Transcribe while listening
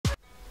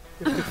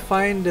You have to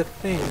find the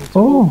thing to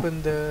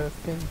open the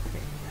thing.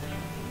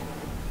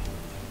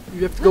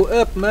 You have to go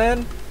up,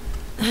 man.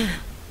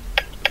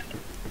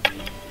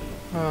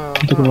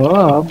 To go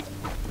up.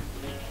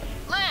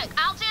 Look,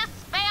 I'll just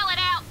spell it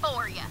out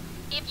for you.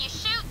 If you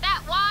shoot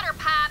that water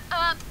pipe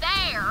up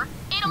there,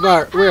 it'll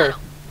make a where?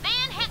 puddle.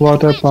 Then hit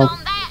Water the switch pipe.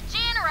 on that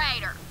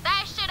generator.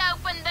 That should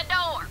open the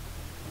door.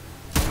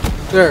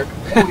 There.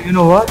 Oh, you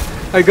know what?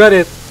 I got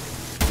it.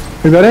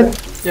 You got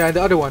it? Yeah,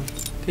 the other one.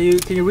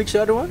 Can you reach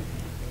the other one?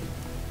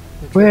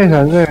 Where is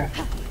that? Where?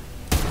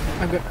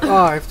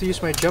 I have to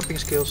use my jumping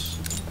skills.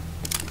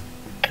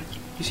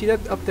 You see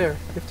that up there?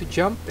 You have to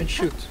jump and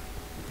shoot.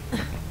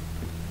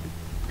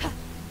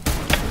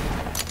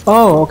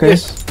 Oh, okay.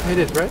 Yes, I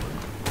did, right?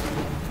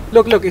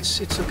 Look,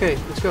 it's okay.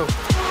 Let's go. 1,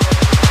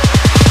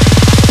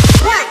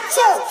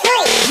 2, 3,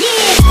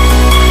 yeah!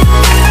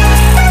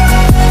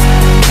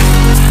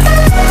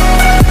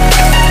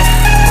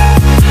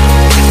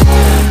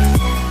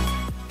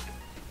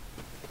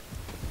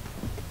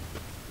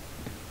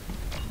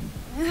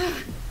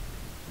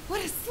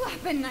 What a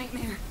slapping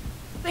nightmare.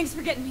 Thanks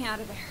for getting me out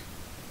of there.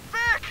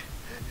 Vic!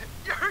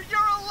 You're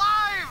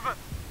alive!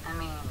 I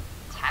mean,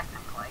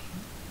 technically.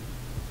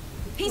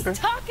 He's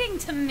talking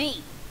to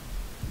me.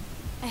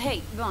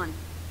 Hey, Vaughn.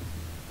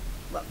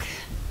 Look,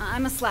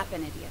 I'm a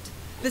slapping idiot.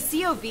 The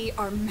COV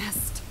are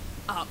messed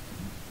up.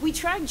 We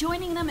tried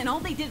joining them and all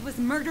they did was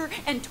murder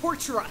and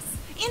torture us.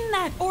 In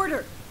that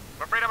order.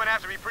 I'm afraid I'm gonna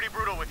have to be pretty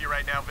brutal with you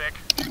right now, Vic.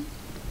 I'm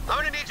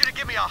gonna need you to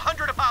give me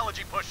 100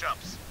 apology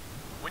push-ups.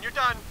 When you're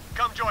done,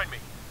 come join me.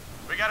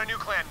 We got a new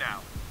clan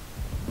now.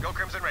 Go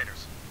Crimson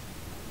Raiders.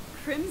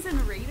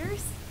 Crimson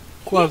Raiders?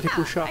 Quality Yeah,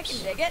 push-ups. I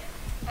can dig it.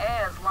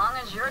 Hey, as long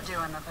as you're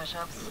doing the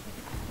push-ups.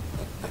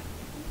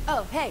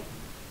 Oh, hey.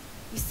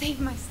 You saved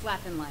my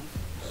slapping life.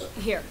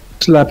 Here.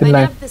 Slapping I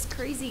life. have this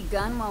crazy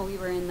gun while we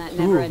were in that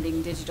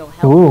never-ending digital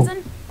hell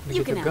prison.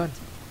 You can have it.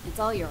 It's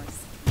all yours.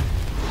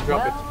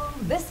 Drop it. Well,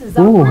 this is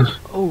Ooh. awkward.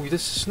 Oh, this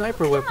is a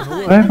sniper weapon. Come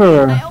on.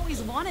 Sniper. I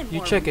always wanted You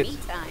more check it. me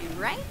time,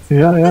 right?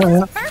 Yeah, This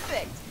yeah. is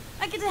perfect.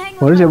 I get to hang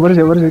What with is my it? What is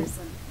it? What is favorite it?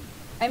 person.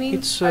 I mean,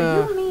 It's,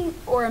 are you me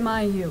or am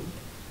I you?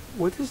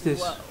 What is this?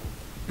 Whoa.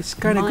 It's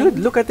kind of Mine? good.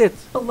 Look at it.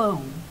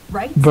 Alone,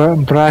 right?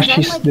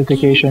 Brushes I'm like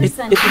dedication.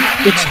 80%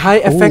 It's high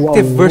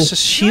effective wow. versus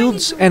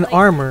shields and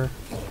armor.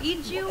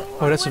 feed you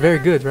Oh, or that's very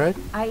whatever. good, right?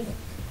 I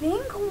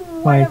think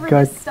My whatever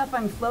God. this stuff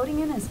I'm floating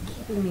in is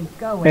keeping me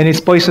going. And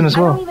it's poison as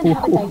well. I don't even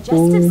have a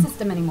digestive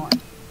system anymore.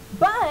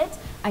 But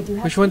I do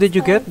have Which one did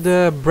you get?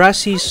 The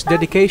Brassie's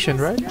dedication,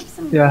 right?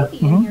 Yeah,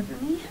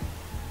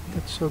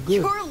 That's so good.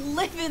 You're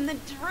living the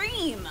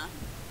dream.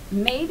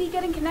 Maybe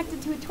getting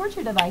connected to a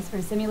torture device for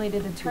a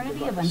simulated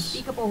eternity of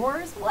unspeakable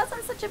horrors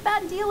wasn't such a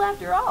bad deal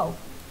after all.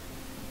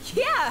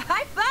 Yeah,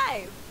 high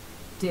five.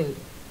 Dude,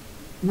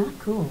 not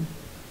cool.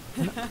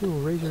 Cool,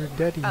 Razor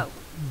Daddy. Oh,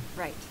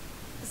 right.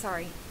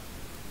 Sorry.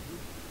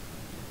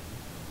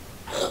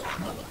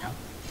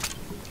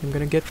 I'm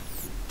gonna get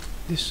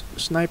this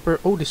sniper.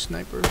 Oh, this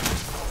sniper.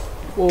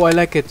 Oh, I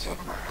like it.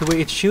 The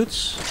way it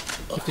shoots.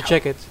 You have to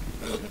check it.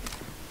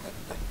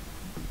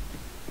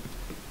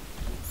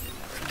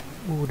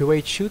 Oh, the way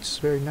it shoots,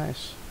 very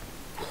nice.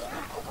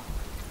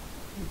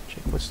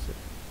 Check what's the.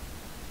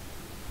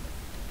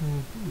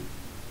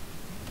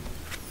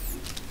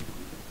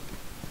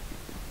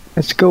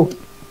 Let's go.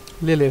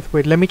 Lilith.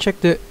 Wait, let me check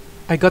the.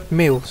 I got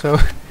mail, so.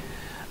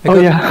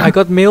 I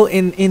got mail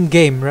in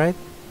game, right?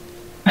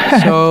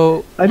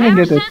 So I didn't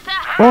get it.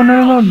 Oh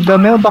no, the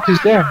mailbox is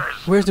there.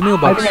 where's the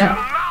mailbox?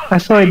 I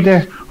saw it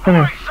there. Come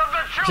here.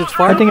 Is it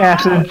far? I think I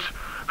accidentally.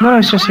 No,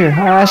 it's just here.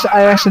 I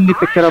accidentally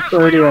picked it up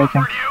earlier. I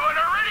think.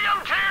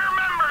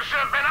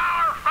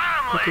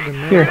 Look at the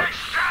mail. Here.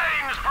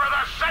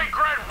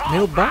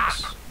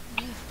 Mailbox?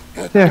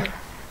 There.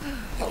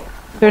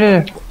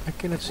 There. I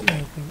cannot see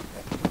anything.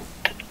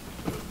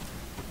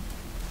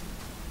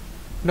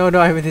 No,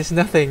 I mean there's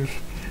nothing.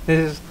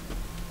 This is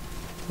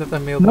not a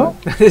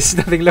mailbox. No? This is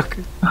nothing. Look.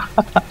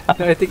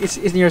 No, I think it's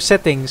in your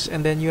settings,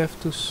 and then you have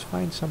to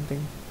find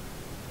something.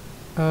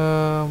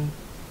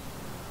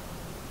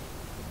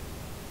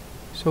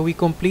 So we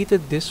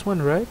completed this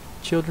one, right?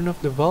 Children of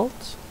the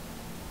Vault.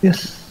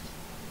 Yes.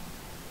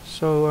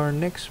 So our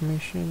next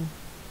mission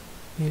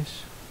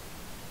is.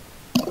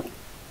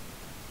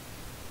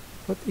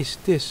 What is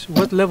this?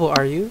 What level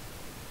are you?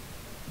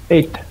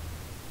 8.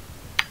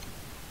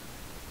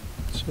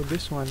 So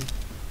this one.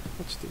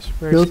 What's this?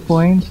 Where is Build this?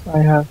 points. I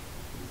have.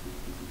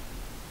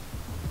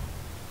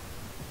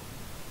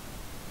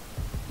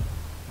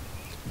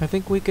 I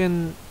think we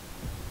can.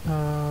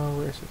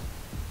 Where is it?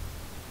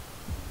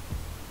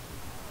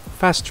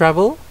 Fast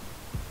travel.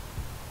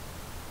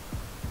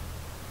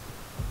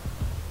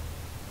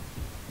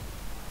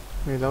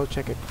 Wait, I'll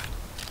check it.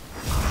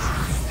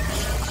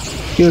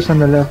 Skills on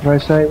the left,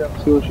 right side.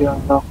 Skills you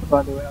unlock.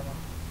 By the way,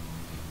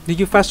 Did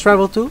you fast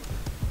travel too?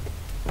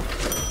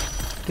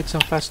 Get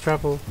some fast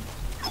travel.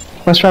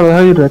 fast travel. How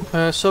you do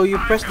it? So you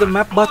press the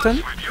map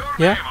button,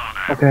 yeah,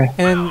 Okay.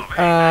 and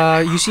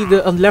you see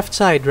the on left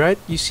side, right?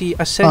 You see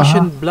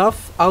Ascension,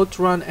 Bluff,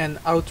 Outrun, and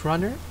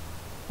Outrunner.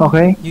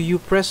 Okay. You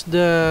press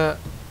the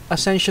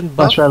ascension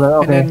buff, Fast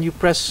travel, and okay. then you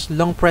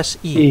long press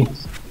E. E.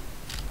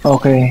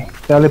 Okay.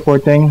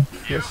 Teleporting.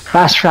 Yes.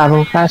 Fast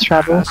travel. Fast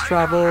travel. Fast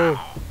travel.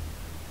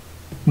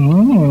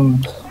 Hmm.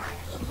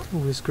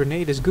 Ooh, this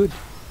grenade is good.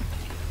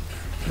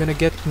 Gonna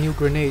get new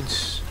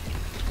grenades.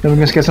 Let me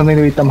just get something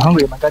to eat. I'm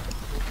hungry. My God.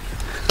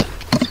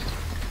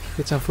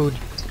 Get some food.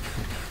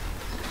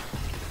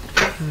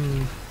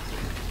 Hmm.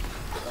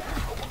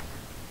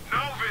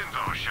 No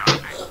window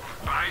shopping.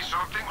 Buy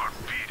something or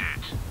beat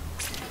it.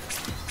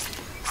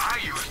 I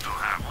used to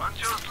have one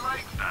just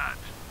like that.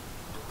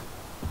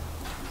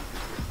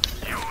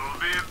 You'll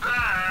be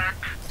back.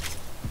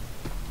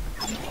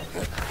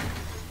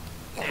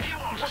 If you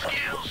want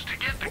skills to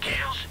get the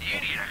kills, you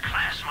need a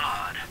class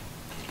mod.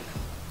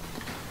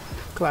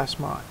 Class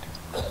mod.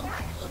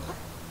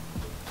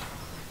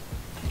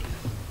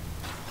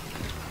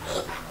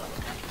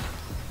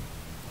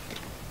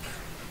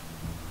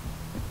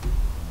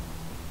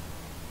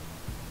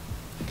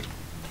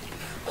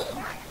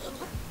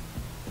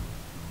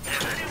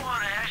 If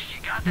anyone asks, you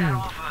got that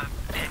off a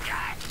dead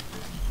guy.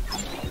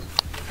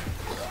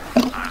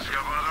 Ask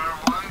about our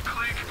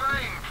one-click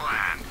buying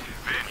plan.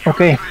 Then your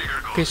Okay.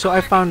 trigger goes Okay, so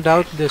I found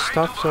out this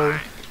stuff. So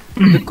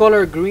the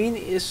color green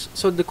is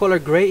the color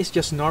gray is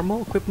just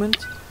normal equipment.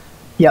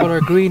 Yeah.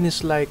 Color green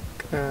is like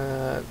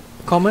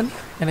common,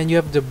 and then you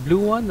have the blue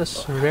one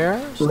that's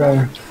rare.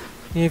 Rare.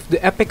 You have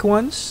the epic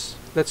ones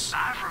that's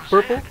Cipher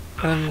purple, said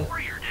and before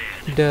you're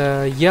dead.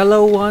 the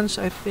yellow ones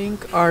I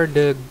think are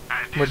the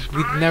At what this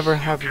we price, never you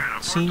have can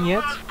afford seen to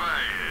yet. not buy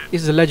it.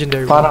 Is the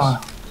legendary Parang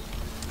ones.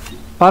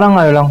 parang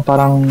ano lang,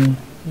 parang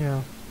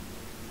Yeah,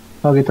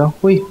 tawag ito.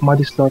 Uy,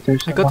 Muddy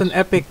Slaughters. I got an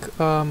epic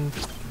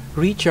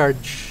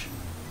recharge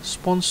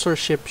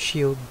sponsorship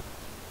shield.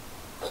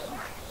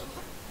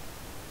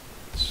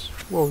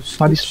 Whoa, it's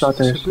Muddy good,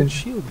 Slaughters. it's a good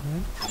shield,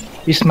 man.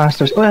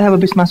 Beastmasters. Oh, I have a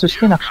Beastmaster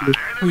skin actually.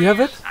 Oh, you have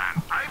it?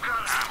 I've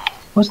got ammo.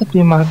 What's that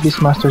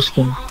Beastmaster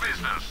skin? Go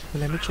business.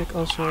 Let me check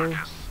also.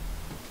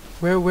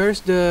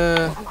 Where's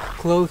the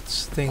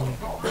clothes thing?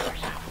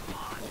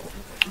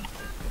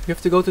 You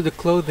have to go to the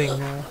clothing,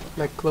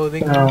 like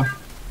clothing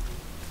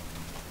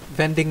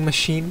vending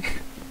machine.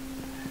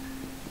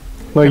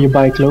 Where you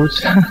buy clothes.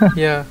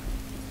 Yeah,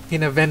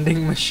 in a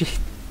vending machine.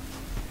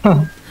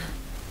 Huh.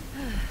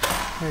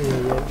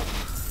 Yeah.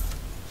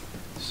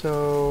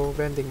 So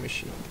vending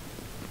machine.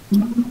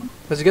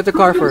 Let's get the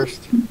car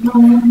first.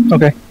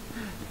 Okay.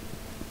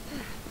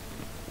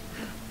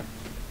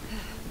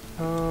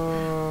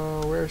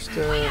 Where's We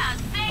the? got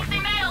 60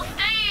 metal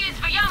stews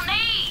for your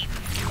needs.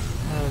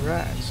 All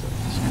right, so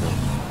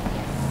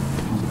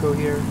let's go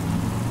here.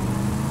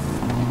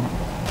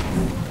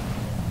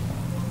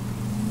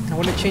 I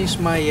want to change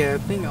my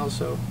thing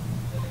also.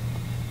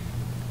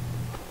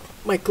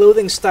 My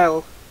clothing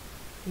style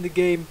in the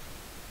game.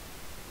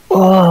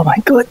 Oh my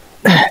god.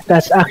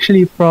 That's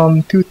actually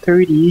from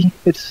 2:30.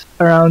 It's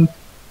around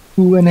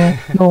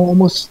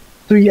almost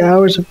 3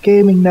 hours of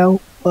gaming now.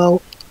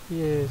 Well,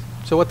 Yes.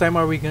 So what time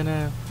are we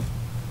gonna?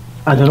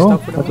 I don't know.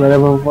 Stop for the But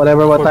moment?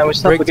 whatever what For time we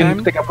stop, we break can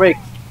time? take a break.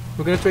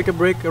 We're gonna take a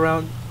break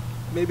around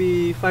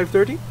maybe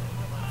 5:30.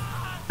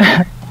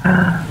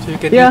 So you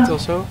can Yeah. eat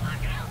also.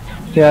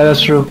 Yeah,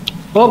 that's true.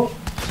 Oh,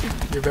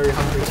 You're very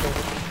hungry, so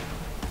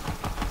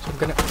I'm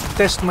gonna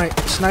test my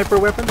sniper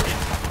weapon.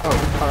 Oh,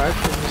 alright.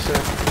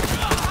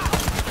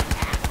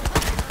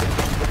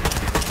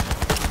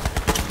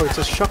 Oh, it's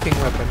a shocking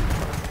weapon.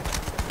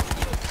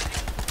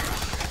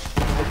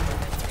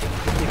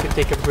 You can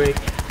take a break.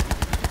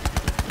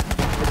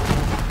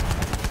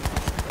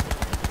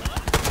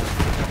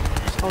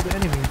 It's all the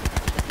enemy.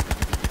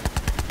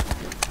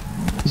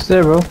 it's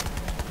there, bro. I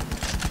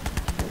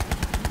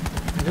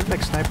don't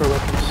like sniper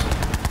weapons.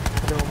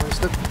 I don't know.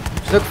 It's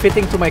not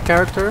fitting to my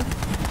character.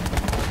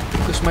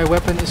 Because my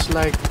weapon is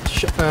like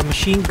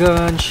machine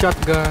gun,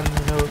 shotgun,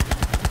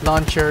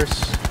 launchers.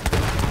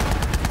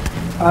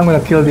 I'm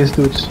gonna kill these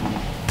dudes.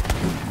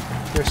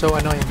 They're so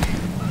annoying.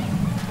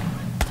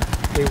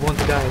 They won't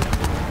die.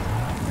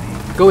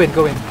 Go in.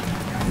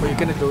 Or you're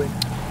gonna go in.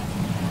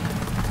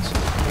 It's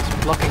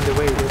blocking the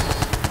way, this.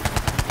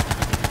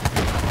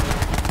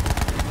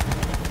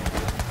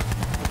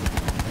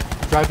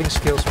 Driving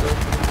skills, bro.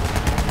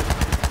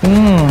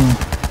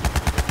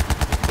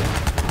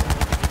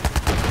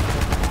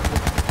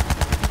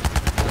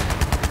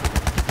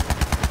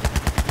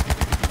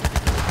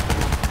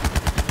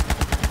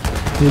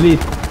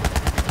 Delete.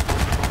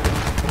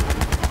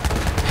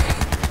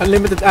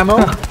 Unlimited ammo?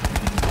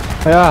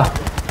 Yeah.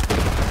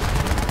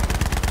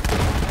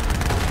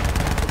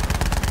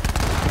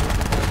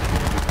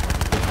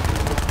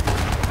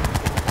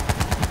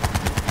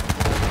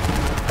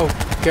 Oh,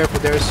 careful,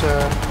 there's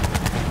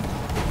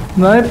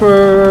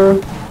Sniper.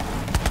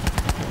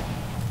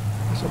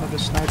 another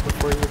sniper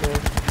for you there.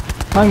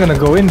 I'm gonna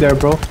go in there,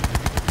 bro.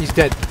 He's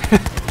dead.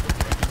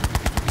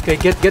 Okay,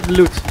 get the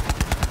loot.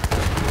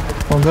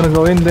 I'm gonna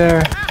go in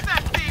there There's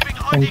that thieving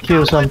and ugly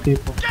kill some goblin.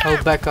 people. Get I'll him.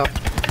 back up.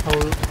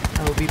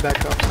 I'll be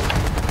back up.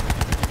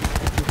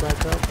 Be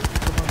back up.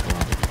 Come on.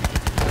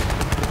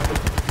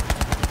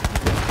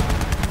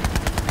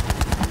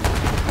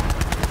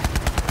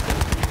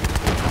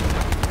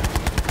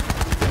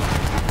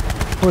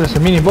 Oh, that's a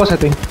mini boss, I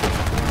think.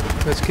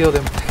 Let's kill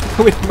them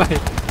with my.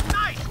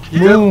 Nice.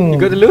 You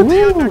got the loot?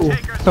 Ooh.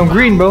 Some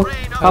green, bro.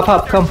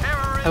 Hop, come.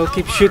 I'll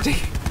keep shooting.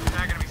 You're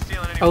not gonna be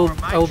stealing any I'll more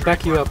of my I'll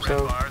back you trademark up.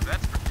 So, red bars,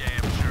 that's for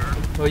damn sure.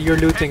 well, you're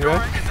looting,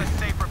 right? Pandora is a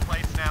safer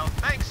place now,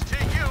 thanks to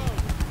you,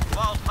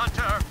 Vault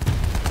Hunter.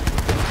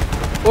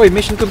 Oi,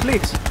 mission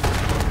complete.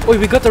 Oi,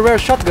 we got the rare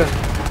shotgun.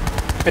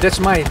 Hey, that's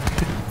mine.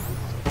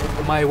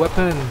 My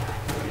weapon.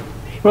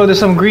 Bro, there's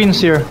some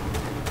greens here.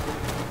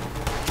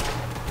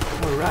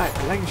 Alright,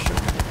 I like the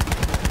shotgun.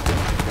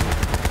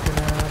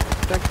 Gonna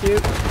protect you.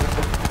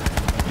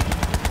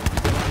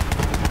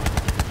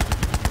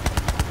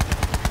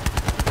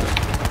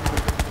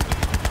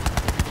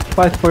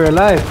 Fight for your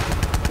life.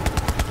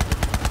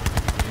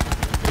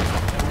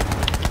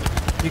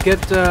 You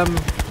get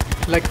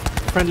like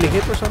friendly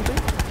hit or something?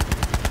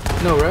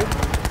 No, right?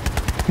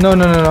 No.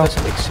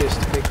 Doesn't exist.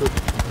 Okay, good.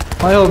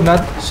 I hope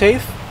not.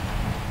 Safe?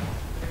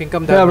 You can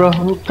come Yeah, down.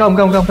 bro.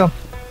 Come.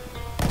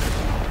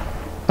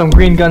 Some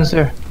green guns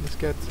there. Let's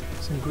get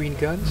some green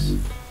guns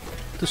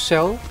to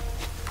sell.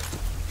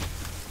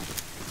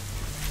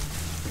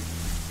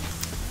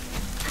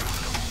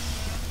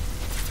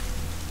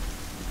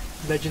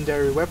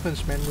 Legendary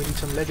weapons, man. We need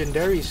some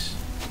legendaries.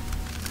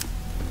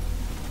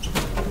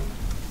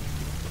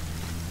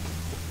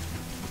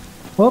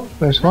 Oh,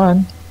 there's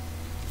one.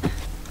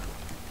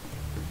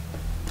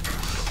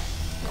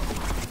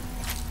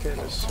 Okay,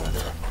 let's.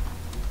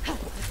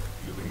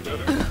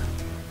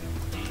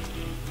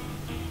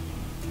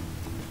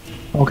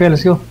 Okay,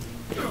 let's go.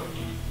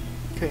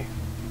 Okay.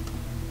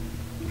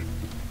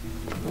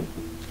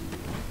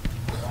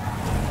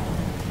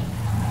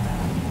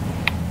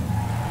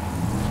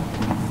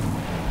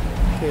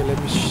 Okay, let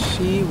me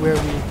see where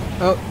we.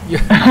 Oh,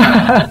 yeah.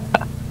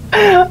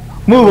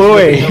 Move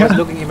away. I was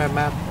looking in my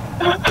map.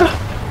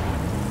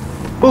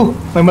 Oh,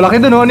 may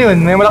malaki dun, oh. Ano yun?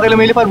 May malaki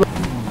lumilipad, bro.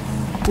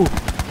 Ooh,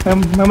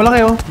 May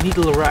malaki, oh.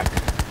 needle rack.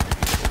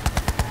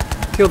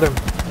 Kill them.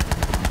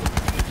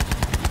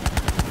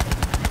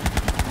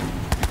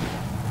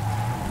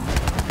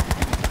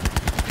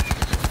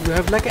 You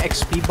have like an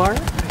XP bar?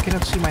 I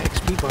cannot see my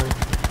XP bar.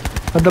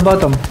 At the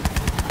bottom.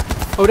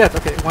 Oh, that.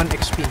 Okay, 1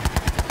 XP.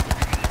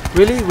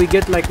 Really? We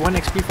get like 1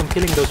 XP from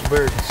killing those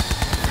birds.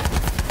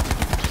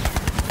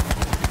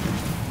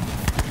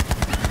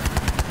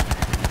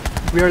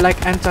 We are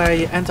like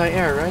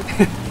anti-air, right?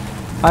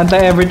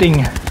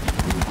 Anti-everything.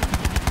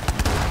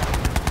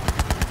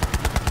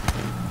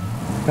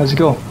 Let's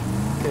go.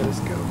 Okay, let's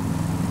go.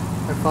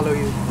 I follow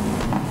you.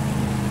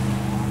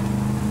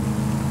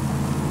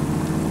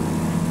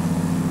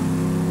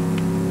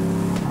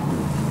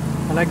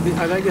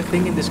 I like the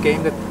thing in this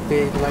game that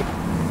they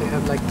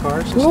have like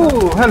cars and stuff.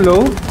 Oh,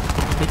 hello.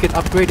 You can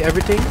upgrade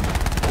everything.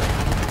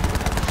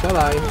 Shall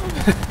I?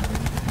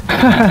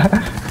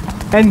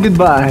 And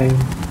goodbye.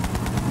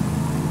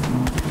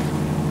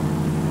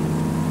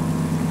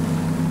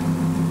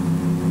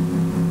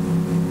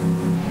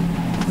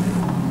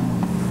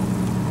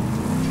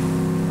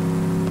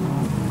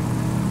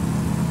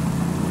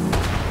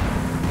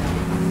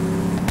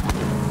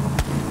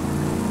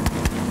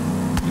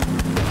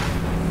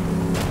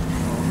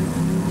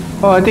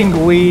 Oh, I think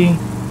we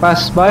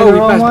passed by the we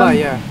wrong passed one. by,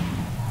 yeah.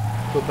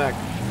 Go back.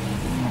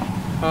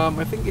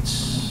 I think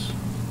it's...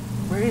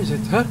 Where is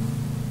it? Huh?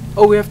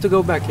 Oh, we have to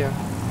go back, yeah.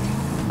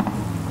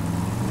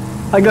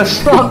 I got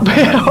stuck, bro.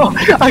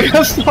 I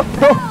got stuck,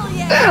 bro.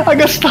 I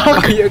got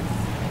stuck. Oh, you...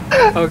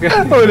 Okay.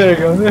 Oh, there you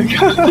go. There you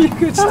go. You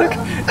get stuck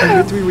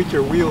in between with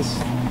your wheels.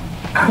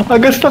 I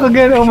got stuck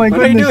again. Oh my What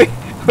are you goodness.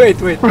 doing? Wait.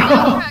 Trucks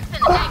in the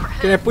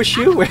neighborhood. Can I push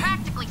you? I'm Wait.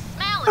 practically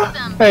smelling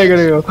some Hey, I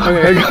gotta go.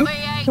 Okay. I gotta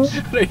bitch.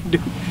 What are you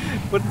doing?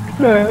 What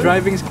go.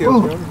 driving skills,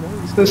 Ooh. bro? Driving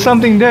skills. There's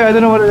something there. I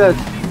don't know what it is.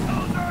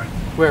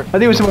 Where? I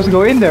think we're supposed to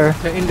go in there.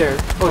 Yeah, in there.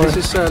 Oh, this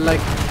is like...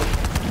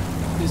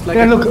 This is like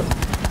Yeah, a, look.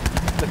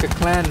 like a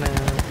clan.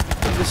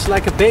 This is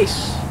like a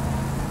base.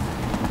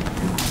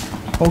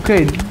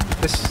 Okay.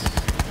 This...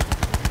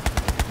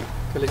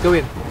 Okay, let's go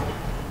in.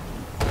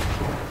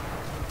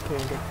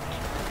 Okay.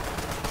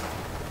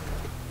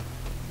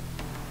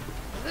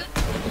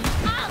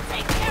 I'll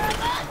take care of it.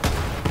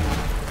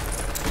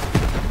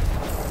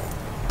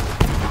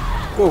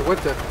 Whoa, what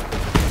the?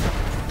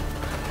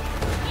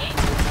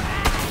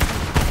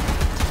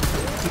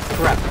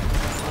 Crap.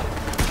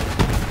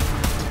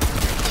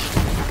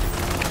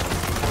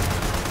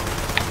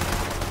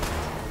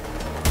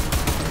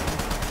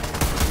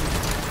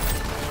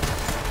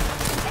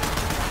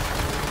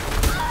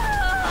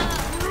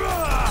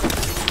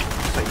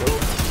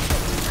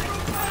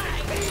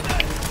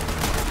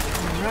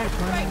 Alright,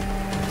 man.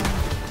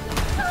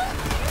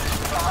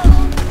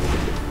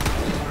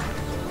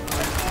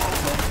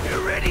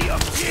 You're ready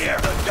up here.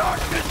 The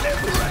darkness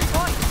is right.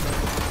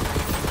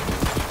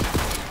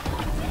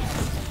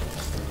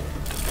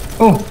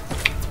 Oh,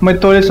 may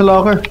toilet sa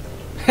locker.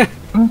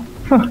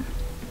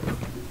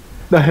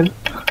 Dahil.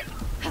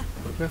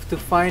 We have to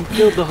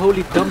kill the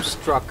holy dumps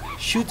truck.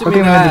 Shoot him Okay,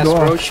 in the we have to ass, go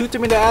bro. out. Shoot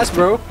him in the ass,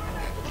 bro.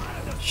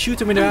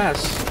 Shoot him in the ass.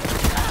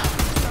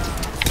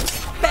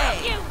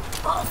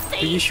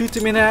 You Do you shoot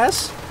him in the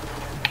ass?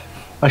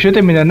 I shoot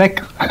him in the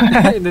neck.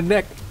 In the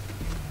neck.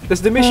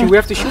 That's the mission. We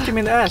have to shoot him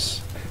in the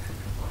ass.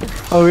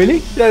 Oh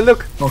really? Yeah,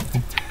 look.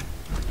 Okay.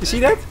 You see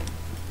that?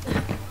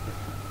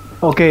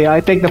 Okay, I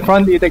take the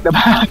front, you take the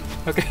back.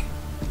 Okay.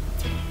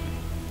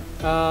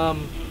 Alright,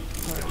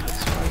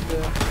 let's find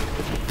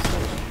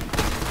the...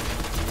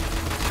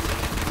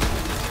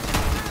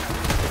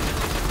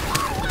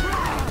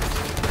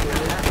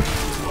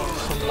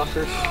 Some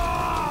lockers.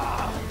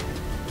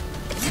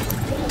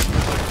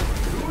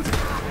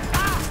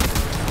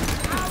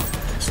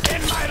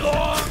 In my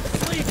long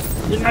sleep.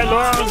 In my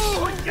lungs!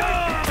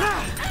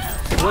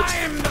 What? I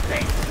am the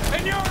pig,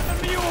 and you're the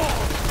mule.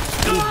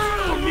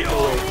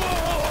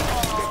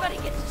 Everybody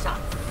gets shot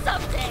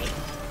someday.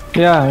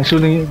 Yeah,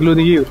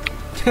 including you.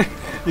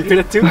 You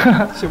hear that too?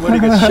 Somebody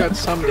gets shot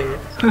someday.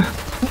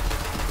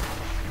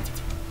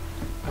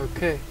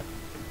 Okay.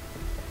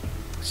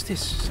 What's this?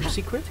 Some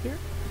secret here?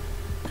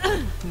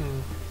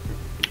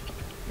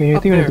 Can you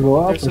Up think we have there. to go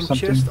up There's or some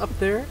something? chest up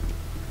there.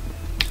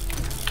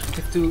 We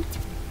have to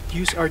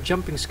use our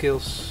jumping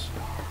skills.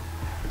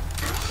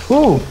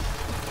 Oh!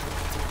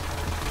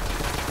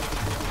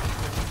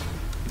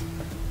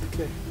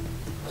 Okay.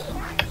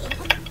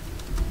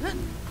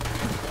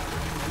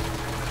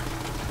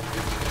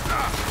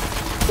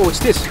 Oh, it's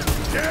this!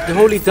 The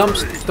holy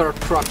dumpster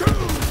truck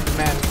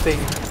man thing.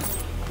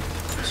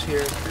 It's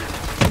here.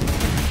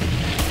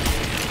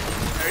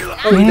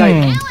 Oh, he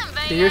died.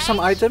 Here's some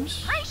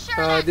items.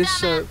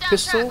 This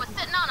pistol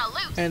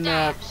and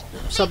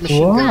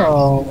submachine gun.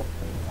 Wow!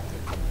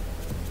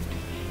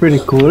 Pretty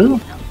cool.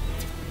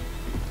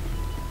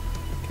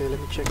 Okay, let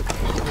me check it.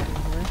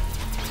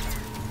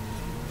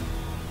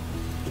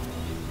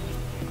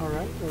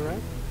 Alright,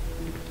 alright.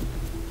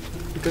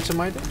 You got some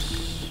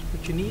items?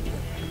 What you need?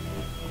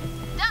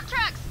 Dump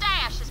truck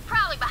stash is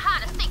probably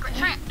behind a secret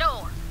trap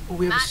door. Oh,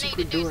 we have a Might need to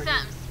secret do door here.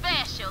 something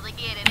special to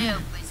get it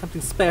open.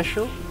 Something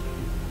special?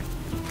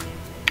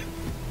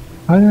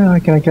 How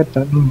can I get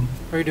that?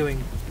 What are you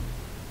doing?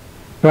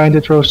 Trying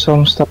to throw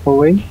some stuff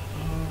away.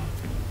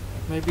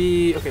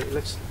 Maybe... Okay,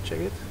 let's check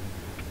it.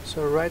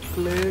 So right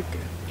click.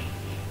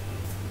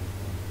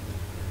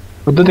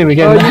 What do they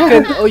we Oh,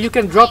 get? you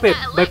can drop it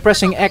by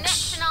pressing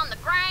X.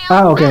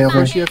 Ah, okay, okay.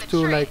 First you have to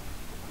like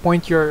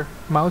point your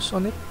mouse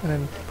on it and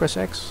then press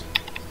X.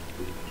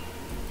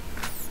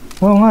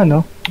 Oh, I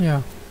know.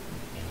 Yeah.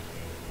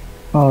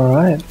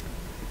 Alright.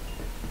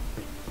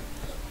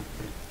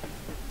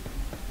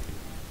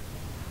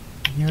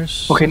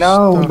 Here's Okay,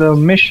 now stuff. the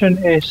mission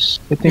is...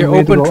 I think Here, we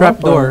need to open go trap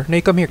up, or- door.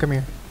 Nay, come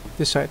here.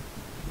 This side.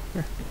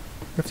 Here.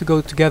 We have to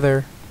go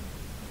together.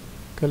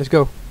 Okay, let's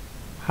go.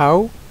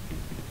 How?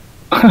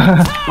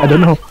 I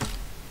don't know.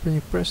 Can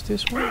you press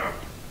this one?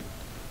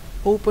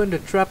 Open the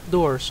trap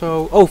door.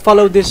 So, oh,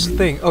 follow this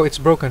thing. Oh, it's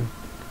broken.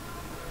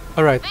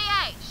 Alright.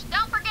 VH,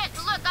 don't forget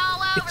to look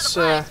all over It's,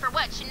 the place for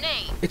what you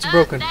need. it's Up,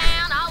 broken.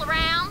 down, all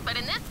around, but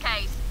in this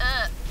case,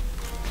 up.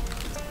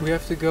 We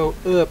have to go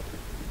up,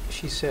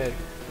 she said.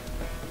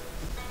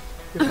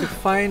 You have to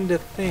find the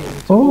thing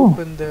to Oh.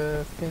 open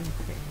the thing.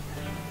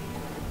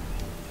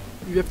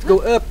 You have to go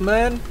up,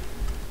 man.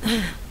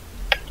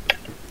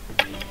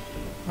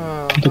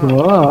 To go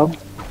up.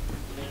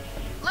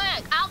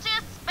 Look, I'll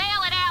just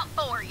spell it out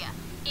for you.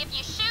 If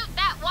you shoot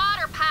that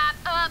water pipe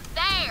up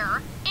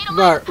there, it'll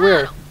make a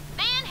Where? tunnel.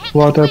 Then hit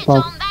Water the switch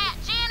pipe. on that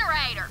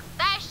generator.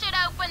 That should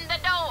open the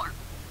door.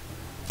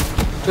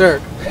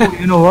 There. Oh,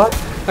 you know what?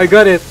 I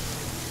got it.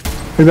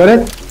 You got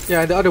it?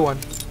 Yeah, the other one.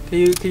 Can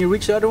you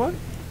reach the other one?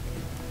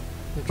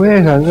 Where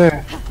is that?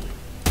 Where?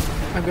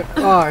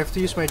 I have to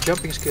use my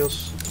jumping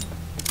skills.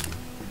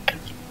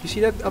 You see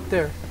that up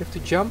there? You have to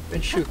jump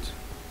and shoot.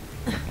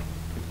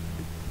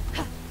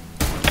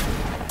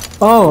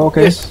 Oh,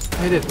 okay. Yes,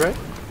 I did, right?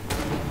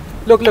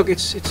 Look,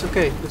 it's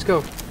okay. Let's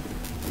go.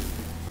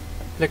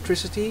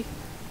 Electricity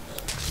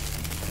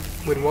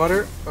with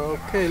water.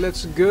 Okay,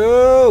 let's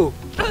go.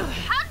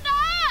 Hot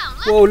down!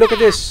 Whoa, look at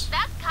this.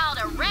 That's called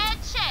a red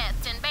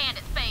chest in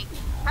bandit speak.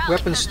 Probably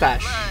Weapon 'cause of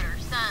stash. blood or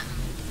something.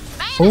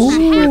 Bandits Oh. are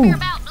happier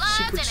about bloods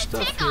Secret than a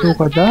stuff tickle here. Look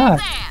at that.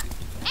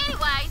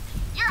 Anyways,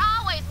 you're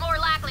always more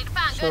likely to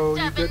find So good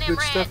you stuff got in them good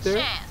red stuff there?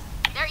 chests.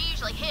 They're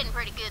usually hidden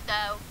pretty good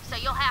though, so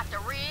you'll have to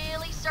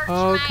really search them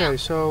Okay, out.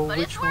 so But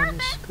which it's one worth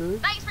is it.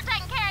 good? Thanks for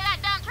taking care of that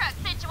dump truck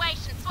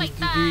situation, sweet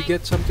Do you thing.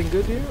 get something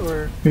good here,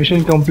 or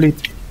Mission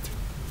complete.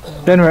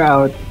 Then we're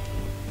out.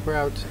 we're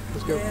out?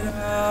 Let's go.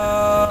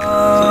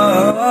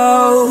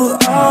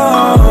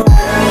 Oh,